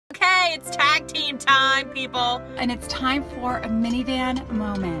Okay, it's tag team time, people. And it's time for a minivan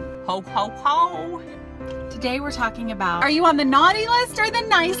moment. Ho, ho, ho. Today we're talking about, are you on the naughty list or the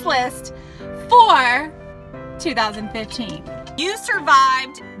nice list for 2015? You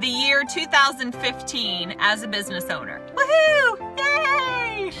survived the year 2015 as a business owner. Woohoo!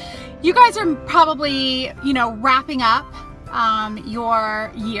 Yay! You guys are probably, wrapping up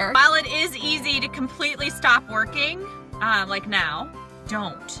your year. While it is easy to completely stop working, like now,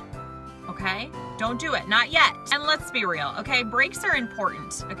 don't. Okay? Don't do it. Not yet. And let's be real, okay? Breaks are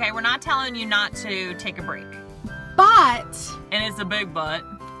important, okay? We're not telling you not to take a break. But, and it's a big but,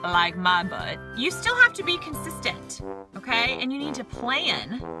 like my butt, you still have to be consistent, okay? And you need to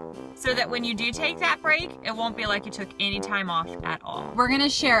plan so that when you do take that break, it won't be like you took any time off at all. We're gonna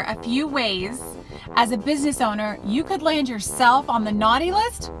share a few ways as a business owner you could land yourself on the naughty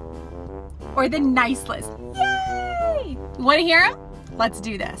list or the nice list. Yay! You wanna hear them? Let's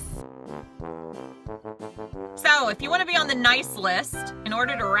do this. So if you want to be on the nice list in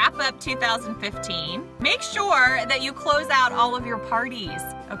order to wrap up 2015, make sure that you close out all of your parties,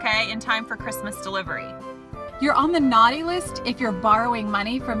 okay, in time for Christmas delivery. You're on the naughty list if you're borrowing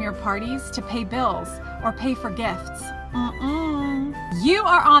money from your parties to pay bills or pay for gifts. You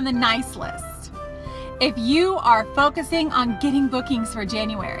are on the nice list if you are focusing on getting bookings for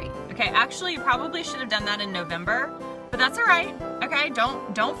January. Okay, actually you probably should have done that in November, but that's all right. Okay,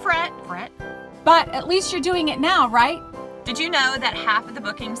 don't fret. But at least you're doing it now, right? Did you know that half of the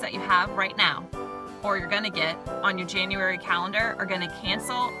bookings that you have right now, or you're gonna get on your January calendar, are gonna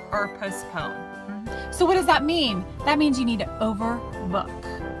cancel or postpone? So what does that mean? That means you need to overbook.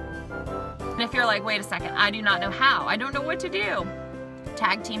 And if you're like, wait a second, I do not know how, I don't know what to do,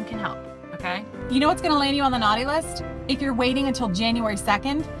 Tag Team can help, okay? You know what's gonna land you on the naughty list? If you're waiting until January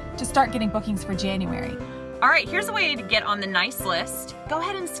 2nd to start getting bookings for January. All right, here's a way to get on the nice list. Go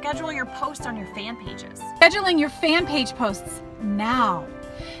ahead and schedule your post on your fan pages. Scheduling your fan page posts now.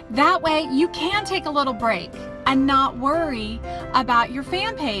 That way you can take a little break and not worry about your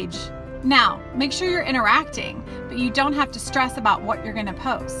fan page. Now, make sure you're interacting, but you don't have to stress about what you're gonna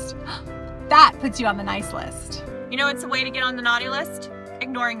post. That puts you on the nice list. You know, it's a way to get on the naughty list?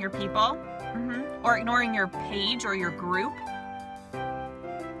 Ignoring your people, or ignoring your page or your group.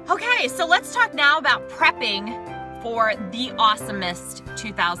 Okay, so let's talk now about prepping for the awesomest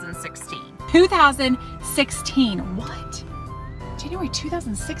 2016. 2016, what? January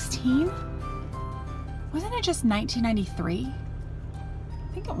 2016? Wasn't it just 1993?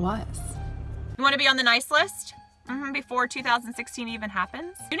 I think it was. You wanna be on the nice list before 2016 even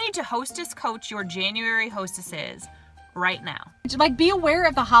happens? You need to hostess coach your January hostesses right now. Like, be aware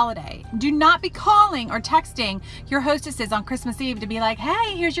of the holiday. Do not be calling or texting your hostesses on Christmas Eve to be like,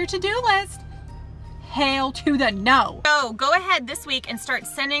 hey, here's your to-do list. Hail to the no. So go ahead this week and start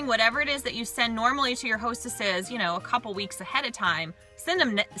sending whatever it is that you send normally to your hostesses, a couple weeks ahead of time. Send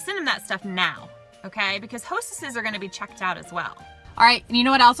them that stuff now, okay? Because hostesses are gonna be checked out as well. All right, and you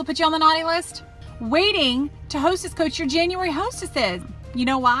know what else will put you on the naughty list? Waiting to hostess coach your January hostesses. You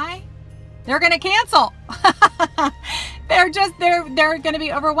know why? They're gonna cancel. They're gonna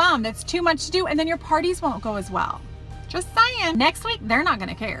be overwhelmed. It's too much to do, and then your parties won't go as well. Just saying. Next week, they're not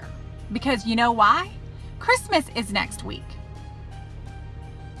gonna care. Because you know why? Christmas is next week.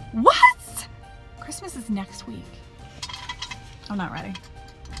 What? Christmas is next week. I'm not ready.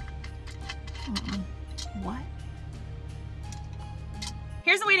 What?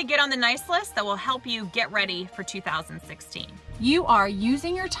 Here's a way to get on the nice list that will help you get ready for 2016. You are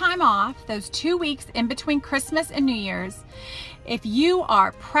using your time off, those 2 weeks in between Christmas and New Year's. If you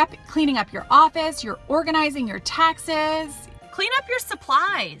are cleaning up your office, you're organizing your taxes. Clean up your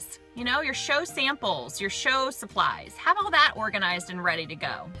supplies, your show samples, your show supplies. Have all that organized and ready to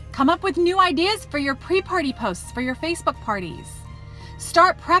go. Come up with new ideas for your pre-party posts for your Facebook parties.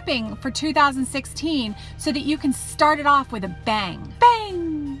 Start prepping for 2016 so that you can start it off with a bang.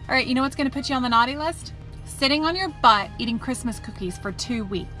 Bang! All right, you know what's gonna put you on the naughty list? Sitting on your butt eating Christmas cookies for 2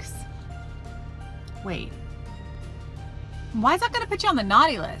 weeks. Wait. Why is that gonna put you on the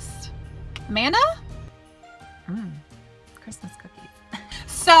naughty list? Amanda? Christmas cookies.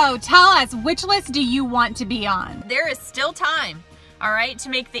 So tell us, which list do you want to be on? There is still time, all right, to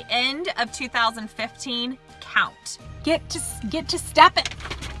make the end of 2015 count. Get to stepping.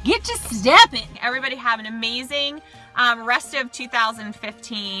 Get to stepping. Everybody have an amazing rest of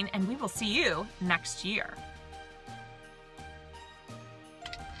 2015, and we will see you next year.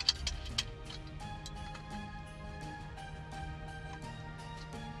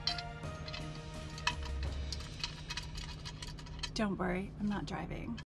 Don't worry, I'm not driving.